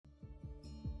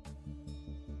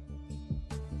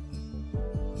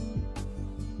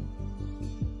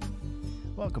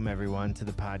Welcome, everyone, to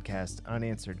the podcast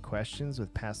Unanswered Questions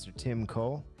with Pastor Tim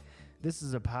Cole. This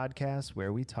is a podcast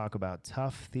where we talk about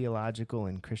tough theological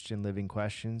and Christian living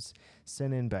questions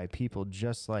sent in by people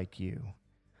just like you.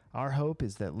 Our hope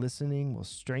is that listening will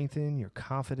strengthen your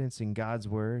confidence in God's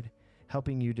Word,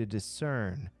 helping you to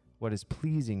discern what is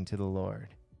pleasing to the Lord.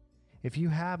 If you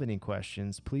have any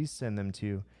questions, please send them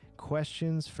to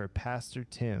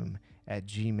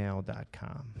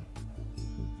questionsforpastortim@gmail.com.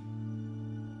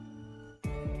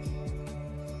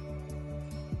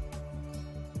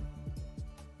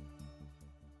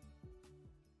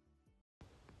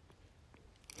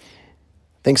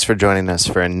 Thanks for joining us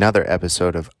for another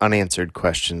episode of Unanswered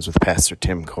Questions with Pastor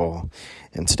Tim Cole.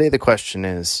 And today the question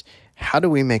is, how do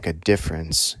we make a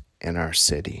difference in our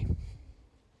city?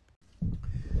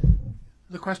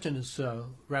 The question is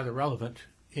rather relevant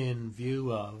in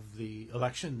view of the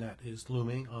election that is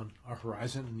looming on our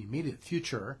horizon in the immediate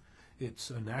future.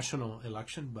 It's a national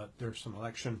election, but there's some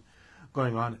election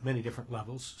going on at many different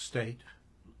levels, state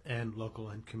and local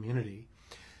and community.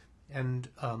 And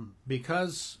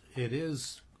because it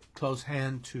is close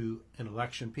hand to an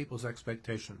election, people's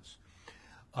expectations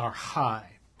are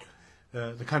high.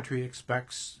 The country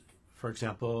expects, for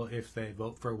example, if they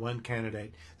vote for one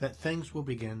candidate, that things will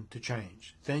begin to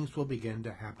change. Things will begin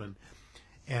to happen,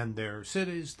 and their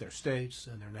cities, their states,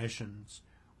 and their nations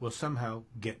will somehow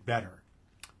get better.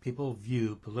 People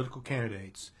view political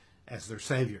candidates as their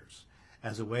saviors,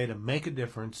 as a way to make a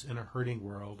difference in a hurting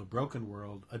world, a broken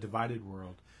world, a divided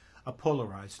world, a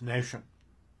polarized nation.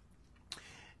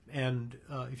 And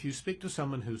if you speak to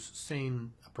someone who's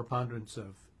seen a preponderance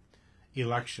of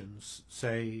elections,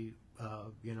 say,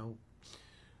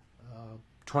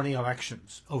 20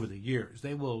 elections over the years,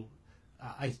 they will,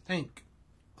 I think,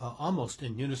 almost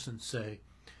in unison say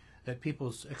that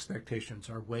people's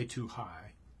expectations are way too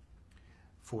high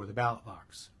for the ballot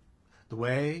box. The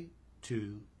way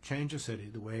to change a city,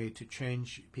 the way to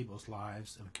change people's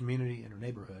lives in a community, in a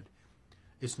neighborhood,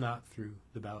 is not through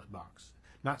the ballot box.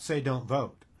 Not say don't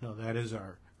vote. No, that is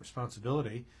our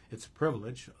responsibility. It's a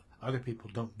privilege. Other people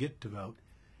don't get to vote.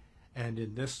 And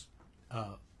in this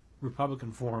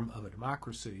Republican form of a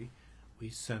democracy, we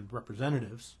send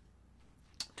representatives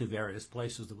to various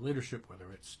places of leadership,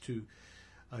 whether it's to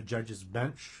a judge's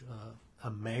bench,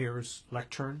 a mayor's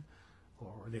lectern,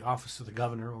 or the office of the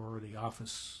governor, or the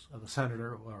office of the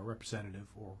senator, or a representative,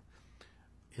 or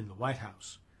in the White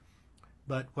House.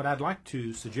 But what I'd like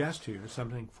to suggest here is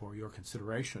something for your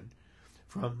consideration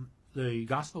from the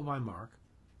Gospel by Mark,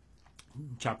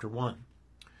 chapter 1.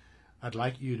 I'd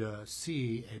like you to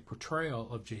see a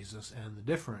portrayal of Jesus and the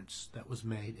difference that was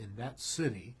made in that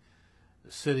city,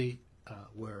 the city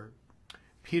where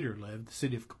Peter lived, the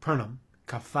city of Capernaum,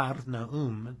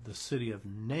 Capharnaum, the city of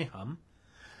Nahum,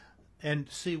 and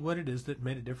see what it is that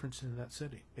made a difference in that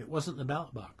city. It wasn't the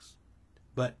ballot box,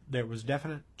 but there was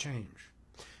definite change.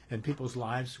 And people's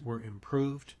lives were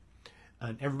improved,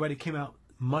 and everybody came out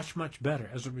much, much better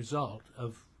as a result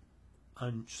of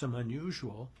some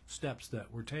unusual steps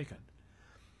that were taken.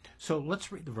 So let's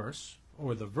read the verse,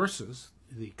 or the verses,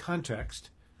 the context,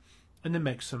 and then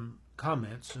make some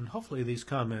comments, and hopefully these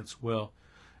comments will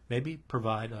maybe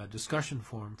provide a discussion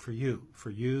forum for you,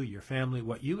 your family,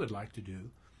 what you would like to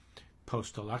do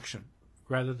post-election,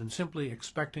 rather than simply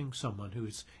expecting someone who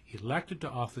is elected to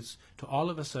office to all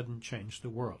of a sudden change the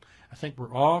world. I think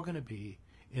we're all going to be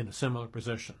in a similar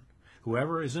position.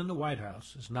 Whoever is in the White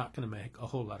House is not going to make a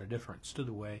whole lot of difference to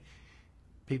the way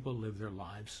people live their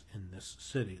lives in this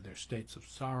city, their states of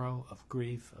sorrow, of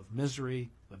grief, of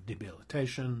misery, of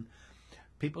debilitation.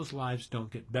 People's lives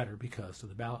don't get better because of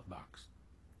the ballot box.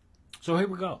 So here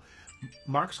we go.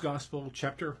 Mark's Gospel,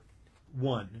 chapter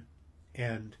 1,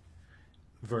 and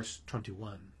verse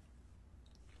 21.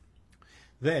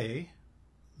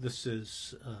 This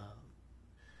is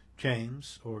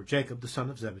James, or Jacob, the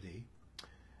son of Zebedee,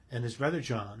 and his brother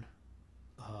John,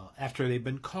 after they'd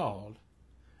been called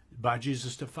by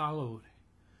Jesus to follow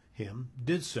him,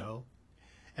 did so,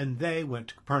 and they went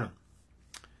to Capernaum.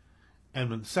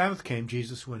 And when the Sabbath came,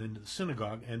 Jesus went into the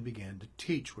synagogue and began to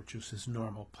teach, which was his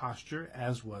normal posture,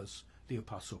 as was the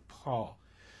Apostle Paul.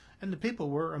 And the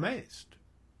people were amazed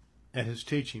at his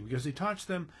teaching, because he taught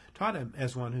him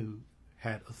as one who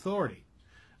had authority,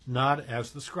 not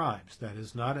as the scribes, that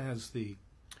is, not as the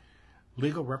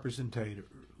legal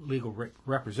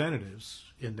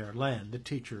representatives in their land, the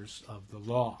teachers of the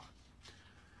law.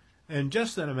 And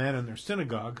just then a man in their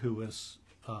synagogue who was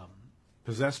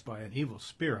possessed by an evil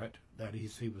spirit, that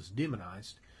is, he was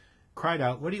demonized, cried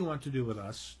out, "What do you want to do with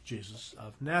us, Jesus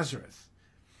of Nazareth?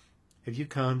 Have you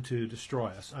come to destroy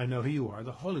us? I know who you are,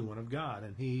 the Holy One of God."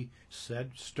 And he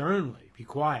said sternly, "Be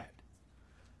quiet."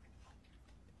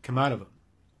 come out of him.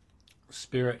 The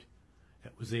spirit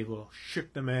that was evil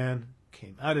shook the man,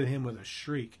 came out of him with a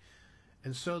shriek.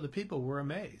 And so the people were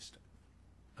amazed.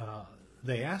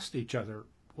 They asked each other,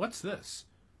 "What's this?"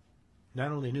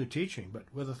 Not only new teaching,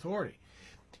 but with authority.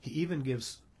 He even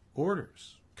gives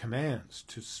orders, commands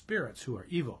to spirits who are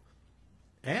evil,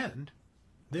 and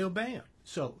they obey him.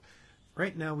 So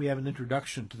right now we have an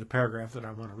introduction to the paragraph that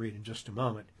I want to read in just a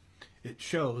moment. It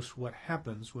shows what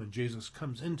happens when Jesus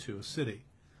comes into a city.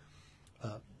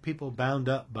 People bound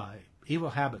up by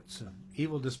evil habits and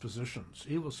evil dispositions,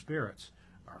 evil spirits,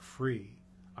 are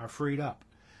freed up.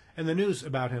 And the news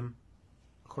about him,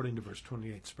 according to verse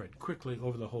 28, spread quickly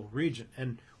over the whole region.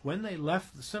 And when they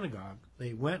left the synagogue,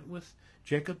 they went with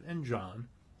Jacob and John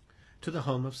to the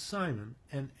home of Simon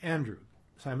and Andrew.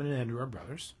 Simon and Andrew are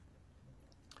brothers.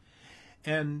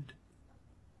 And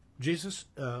Jesus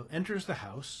enters the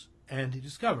house, and he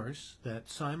discovers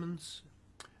that Simon's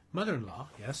mother-in-law,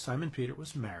 yes, Simon Peter,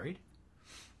 was married.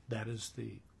 That is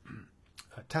the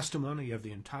testimony of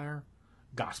the entire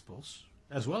Gospels,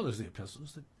 as well as the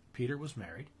epistles, that Peter was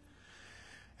married.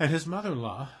 And his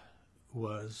mother-in-law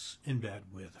was in bed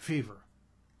with a fever.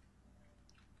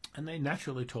 And they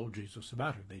naturally told Jesus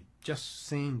about her. They'd just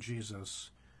seen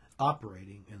Jesus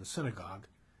operating in the synagogue,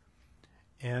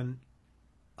 and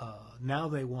now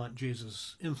they want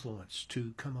Jesus' influence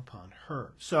to come upon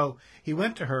her. So he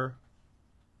went to her,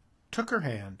 took her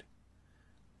hand,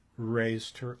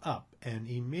 raised her up, and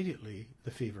immediately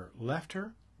the fever left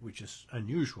her, which is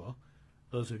unusual.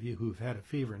 Those of you who've had a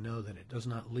fever know that it does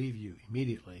not leave you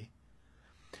immediately.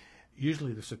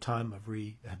 Usually there's a time of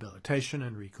rehabilitation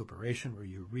and recuperation where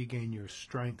you regain your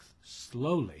strength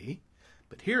slowly.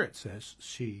 But here it says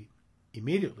she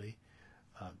immediately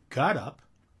got up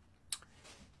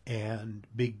and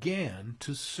began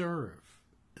to serve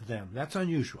them. That's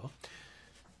unusual.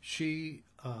 She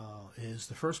is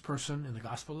the first person in the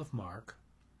Gospel of Mark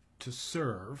to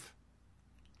serve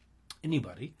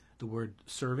anybody. The word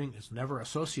serving is never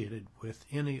associated with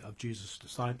any of Jesus'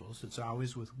 disciples. It's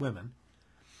always with women.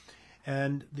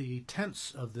 And the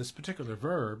tense of this particular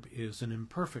verb is an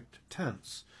imperfect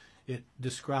tense. It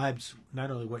describes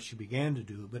not only what she began to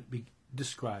do, but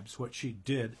describes what she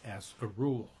did as a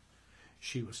rule.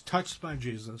 She was touched by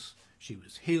Jesus, she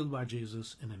was healed by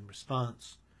Jesus, and in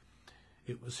response,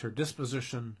 it was her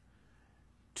disposition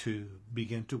to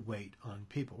begin to wait on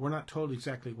people. We're not told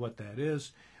exactly what that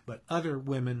is, but other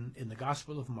women in the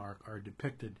Gospel of Mark are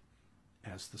depicted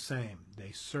as the same.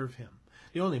 They serve him.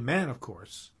 The only man, of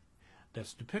course,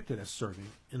 that's depicted as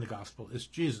serving in the Gospel is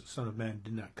Jesus. Son of Man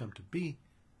did not come to be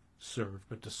served,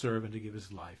 but to serve and to give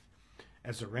his life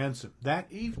as a ransom.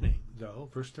 That evening, though,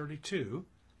 verse 32,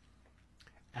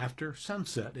 after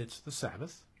sunset, it's the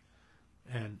Sabbath,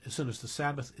 and as soon as the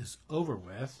Sabbath is over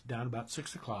with, down about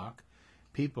 6 o'clock,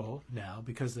 people now,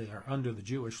 because they are under the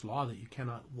Jewish law that you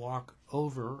cannot walk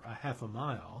over a half a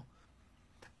mile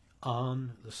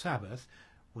on the Sabbath,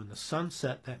 when the sun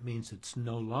set, that means it's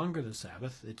no longer the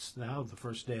Sabbath, it's now the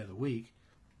first day of the week,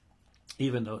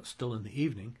 even though it's still in the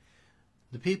evening.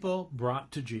 The people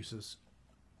brought to Jesus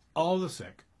all the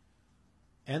sick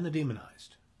and the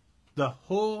demonized. The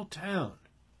whole town.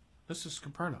 This is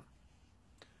Capernaum.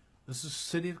 This is the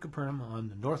city of Capernaum on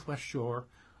the northwest shore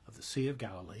of the Sea of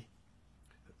Galilee,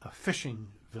 a fishing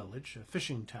village, a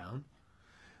fishing town.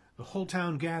 The whole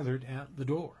town gathered at the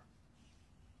door.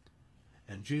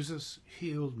 And Jesus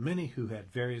healed many who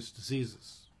had various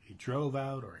diseases. He drove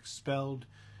out or expelled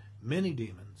many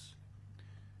demons,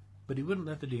 but he wouldn't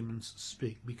let the demons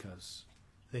speak because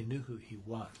they knew who he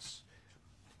was.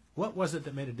 What was it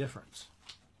that made a difference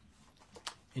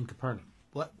in Capernaum?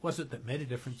 What was it that made a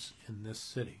difference in this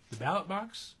city? The ballot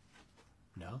box?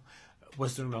 No.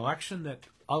 Was there an election that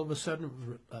all of a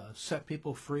sudden set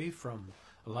people free from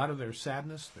a lot of their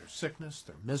sadness, their sickness,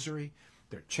 their misery,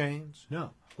 their chains?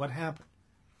 No. What happened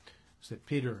is that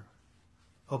Peter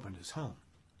opened his home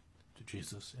to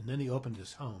Jesus, and then he opened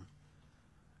his home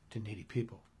to needy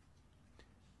people.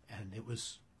 And it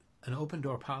was an open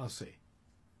door policy.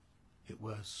 It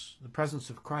was the presence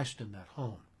of Christ in that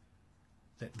home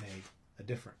that made a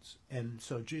difference. And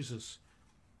so Jesus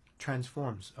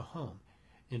transforms a home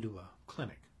into a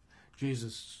clinic.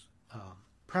 Jesus'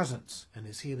 presence and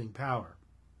his healing power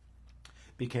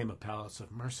became a palace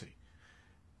of mercy.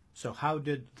 So how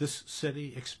did this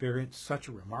city experience such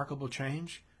a remarkable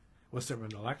change? Was there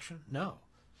an election? No.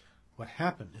 What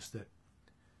happened is that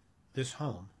this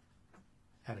home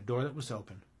had a door that was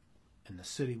open, and the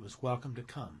city was welcome to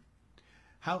come.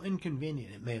 How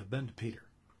inconvenient it may have been to Peter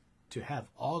to have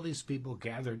all these people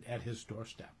gathered at his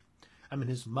doorstep. I mean,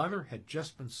 his mother had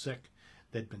just been sick.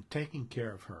 They'd been taking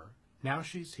care of her. Now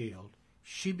she's healed.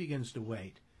 She begins to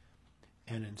wait.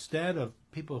 And instead of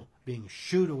people being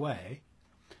shooed away,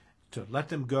 to let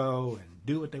them go and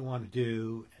do what they want to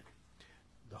do,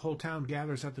 the whole town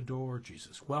gathers at the door.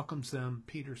 Jesus welcomes them.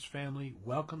 Peter's family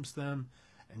welcomes them.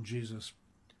 And Jesus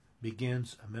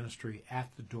begins a ministry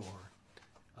at the door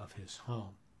of his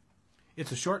home.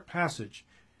 It's a short passage,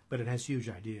 but it has huge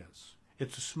ideas.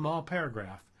 It's a small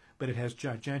paragraph, but it has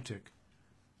gigantic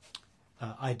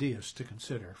ideas to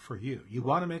consider for you. You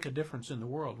want to make a difference in the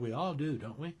world. We all do,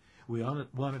 don't we? We all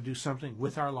want to do something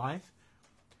with our life.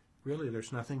 Really,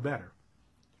 there's nothing better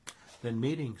than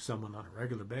meeting someone on a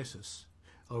regular basis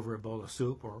over a bowl of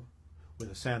soup or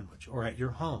with a sandwich, or at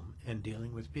your home and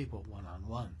dealing with people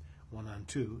one-on-one,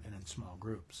 one-on-two, and in small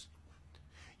groups.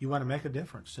 You want to make a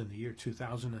difference in the year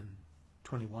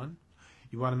 2021?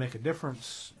 You want to make a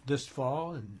difference this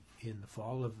fall and in the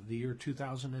fall of the year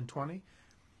 2020?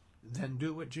 Then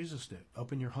do what Jesus did.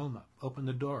 Open your home up. Open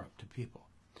the door up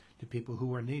to people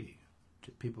who are needy,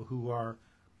 to people who are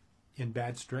in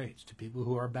bad straits, to people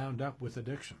who are bound up with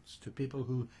addictions, to people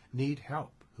who need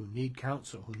help, who need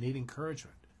counsel, who need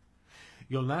encouragement.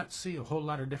 You'll not see a whole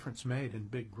lot of difference made in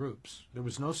big groups. There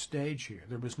was no stage here.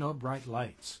 There was no bright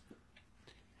lights.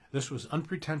 This was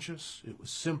unpretentious. It was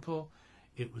simple.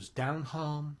 It was down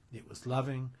home. It was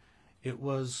loving. It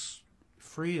was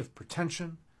free of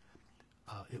pretension.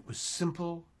 It was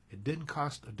simple. It didn't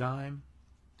cost a dime.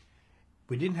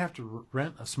 We didn't have to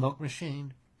rent a smoke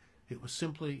machine. It was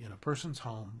simply in a person's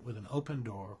home with an open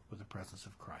door with the presence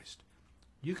of Christ.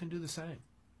 You can do the same.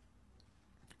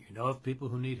 You know of people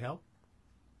who need help?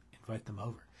 Invite them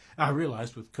over. I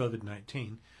realized with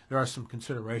COVID-19, there are some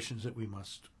considerations that we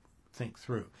must think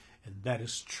through. And that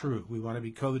is true. We want to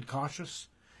be COVID cautious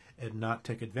and not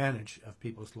take advantage of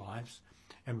people's lives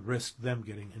and risk them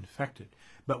getting infected.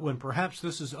 But when perhaps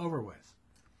this is over with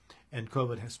and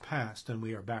COVID has passed and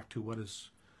we are back to what is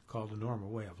called a normal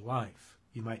way of life,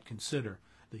 you might consider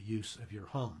the use of your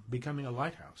home, becoming a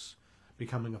lighthouse,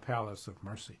 becoming a palace of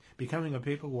mercy, becoming a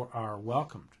people who are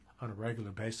welcomed on a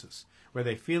regular basis, where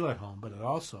they feel at home, but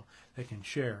also they can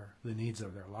share the needs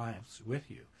of their lives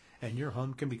with you. And your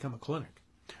home can become a clinic,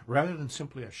 rather than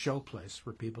simply a show place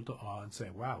for people to awe and say,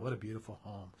 wow, what a beautiful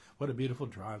home, what a beautiful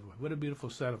driveway, what a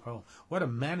beautiful set of home, what a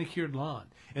manicured lawn.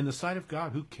 In the sight of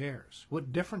God, who cares?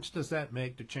 What difference does that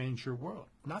make to change your world?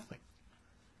 Nothing.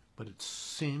 But it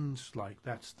seems like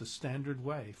that's the standard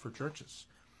way for churches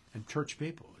and church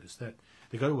people, is that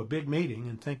they go to a big meeting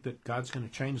and think that God's going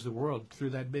to change the world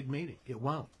through that big meeting. It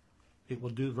won't. It will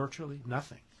do virtually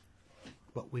nothing.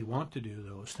 What we want to do,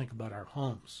 though, is think about our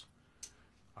homes,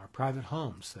 our private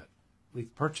homes that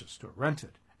we've purchased or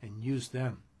rented, and use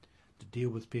them to deal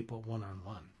with people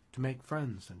one-on-one, to make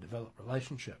friends and develop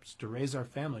relationships, to raise our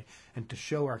family, and to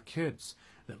show our kids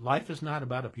that life is not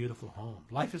about a beautiful home.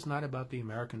 Life is not about the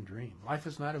American dream. Life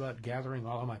is not about gathering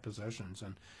all of my possessions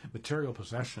and material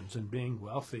possessions and being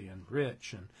wealthy and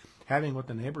rich and having what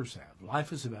the neighbors have.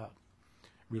 Life is about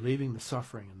relieving the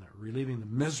suffering and relieving the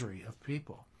misery of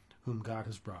people whom God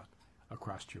has brought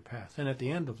across your path. And at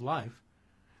the end of life,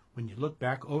 when you look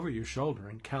back over your shoulder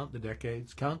and count the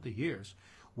decades, count the years,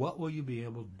 what will you be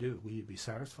able to do? Will you be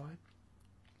satisfied?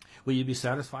 Will you be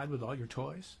satisfied with all your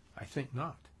toys? I think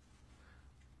not.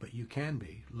 But you can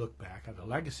be. Look back at the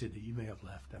legacy that you may have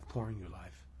left of pouring your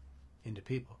life into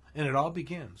people. And it all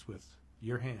begins with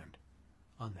your hand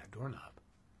on that doorknob,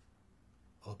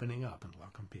 opening up and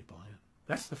welcome people in.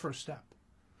 That's the first step.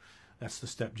 That's the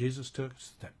step Jesus took,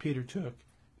 that Peter took,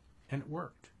 and it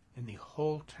worked. And the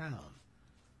whole town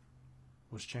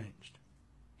was changed,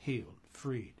 healed,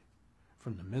 freed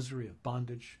from the misery of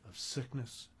bondage, of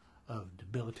sickness, of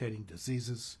debilitating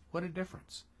diseases. What a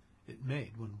difference it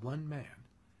made when one man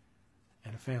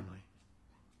and a family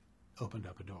opened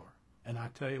up a door. And I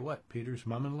tell you what, Peter's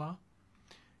mom-in-law,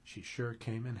 she sure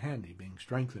came in handy being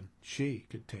strengthened. She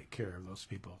could take care of those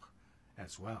people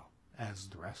as well as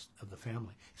the rest of the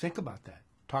family. Think about that.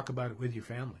 Talk about it with your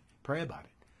family. Pray about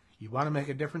it. You want to make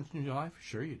a difference in your life?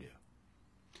 Sure you do.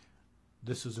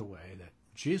 This is a way that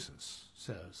Jesus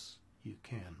says you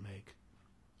can make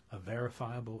a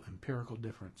verifiable, empirical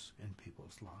difference in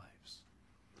people's lives.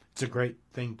 It's a great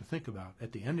thing to think about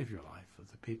at the end of your life,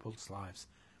 of the people's lives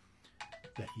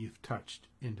that you've touched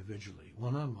individually,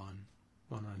 one-on-one,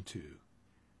 one-on-two,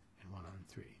 and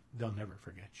one-on-three. They'll never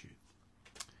forget you.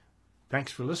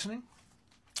 Thanks for listening.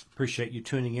 Appreciate you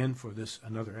tuning in for this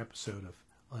another episode of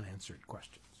Unanswered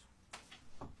Questions.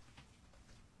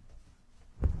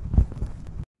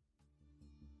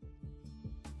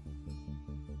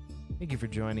 Thank you for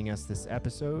joining us this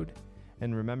episode.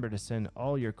 And remember to send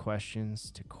all your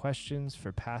questions to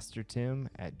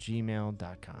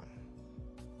questionsforpastortim@gmail.com.